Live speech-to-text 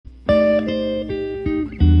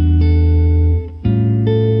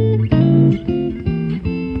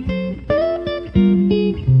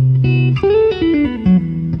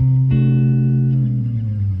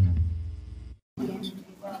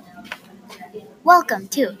Welcome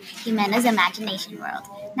to Jimena's Imagination World.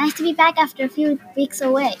 Nice to be back after a few weeks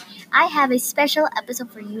away. I have a special episode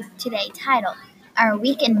for you today titled Our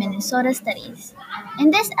Week in Minnesota Studies. In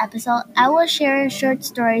this episode, I will share short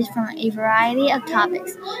stories from a variety of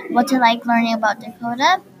topics: what to like learning about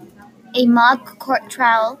Dakota, a mock court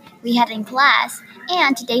trial we had in class,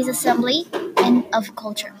 and today's assembly and of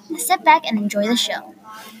culture. Sit back and enjoy the show.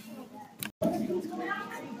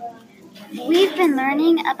 We've been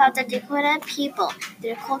learning about the Dakota people,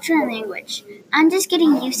 their culture and language. I'm just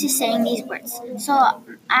getting used to saying these words, so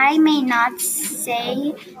I may not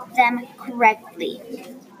say them correctly.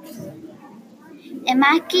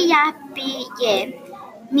 Imakiyapiye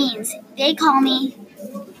means they call me,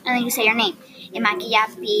 and then you say your name.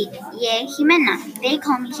 Imakiyapiye Jimena, they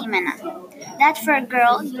call me Jimena. That's for a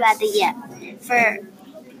girl, you add the ye. For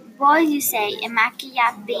boys, you say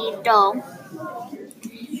Imakiyapido.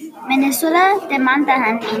 Minnesota de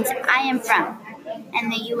Mantahan means I am from,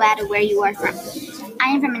 and then you add where you are from. I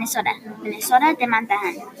am from Minnesota. Minnesota de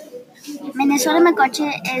Mantahan. Minnesota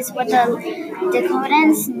Makoche is what the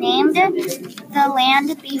Dakotans named the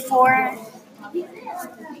land before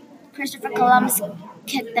Christopher Columbus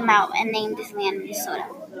kicked them out and named this land Minnesota,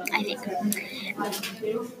 I think.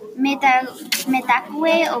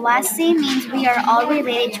 Metakwe Owasi means we are all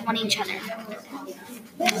related to one each other.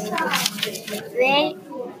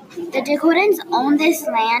 The Dakotans owned this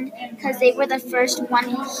land because they were the first one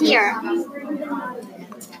here.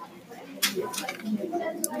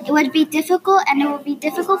 It would be difficult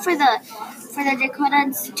for the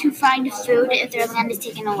Dakotans to find food if their land is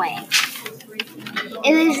taken away.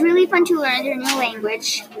 It is really fun to learn their new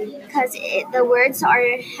language because the words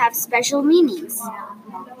have special meanings.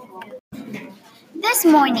 This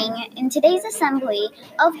morning, in today's assembly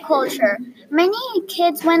of culture, many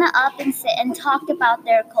kids went up and talked about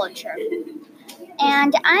their culture.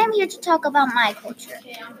 And I am here to talk about my culture.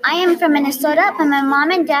 I am from Minnesota, but my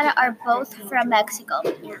mom and dad are both from Mexico.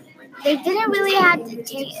 They didn't really have to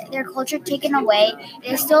take their culture taken away.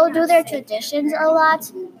 They still do their traditions a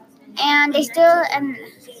lot, and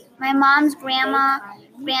my mom's grandma,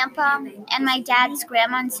 grandpa, and my dad's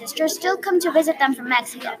grandma and sister still come to visit them from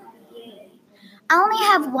Mexico. I only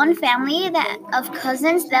have one family of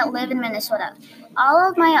cousins that live in Minnesota. All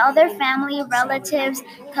of my other family, relatives,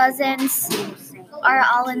 cousins are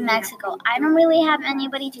all in Mexico. I don't really have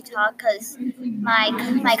anybody to talk because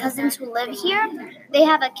my cousins who live here, they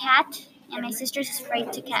have a cat, and my sister is afraid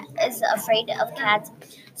of cats.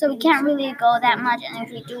 So we can't really go that much, and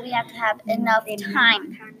if we do, we have to have enough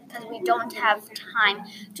time because we don't have time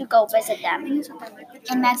to go visit them.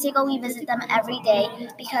 In Mexico, we visit them every day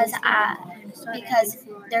because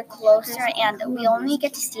they're closer, and we only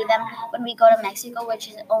get to see them when we go to Mexico, which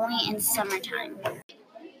is only in summertime.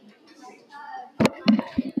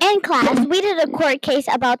 In class, we did a court case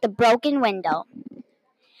about the broken window.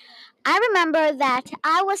 I remember that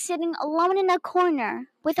I was sitting alone in a corner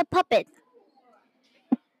with a puppet,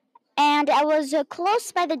 and I was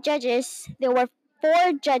close by the judges. There were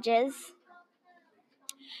 4 judges.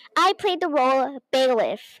 I played the role of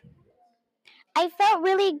bailiff. I felt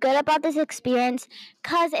really good about this experience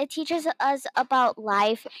because it teaches us about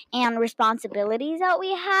life and responsibilities that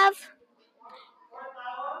we have.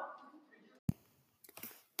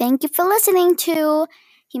 Thank you for listening to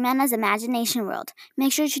Jimena's Imagination World.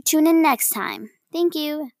 Make sure to tune in next time. Thank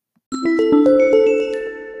you.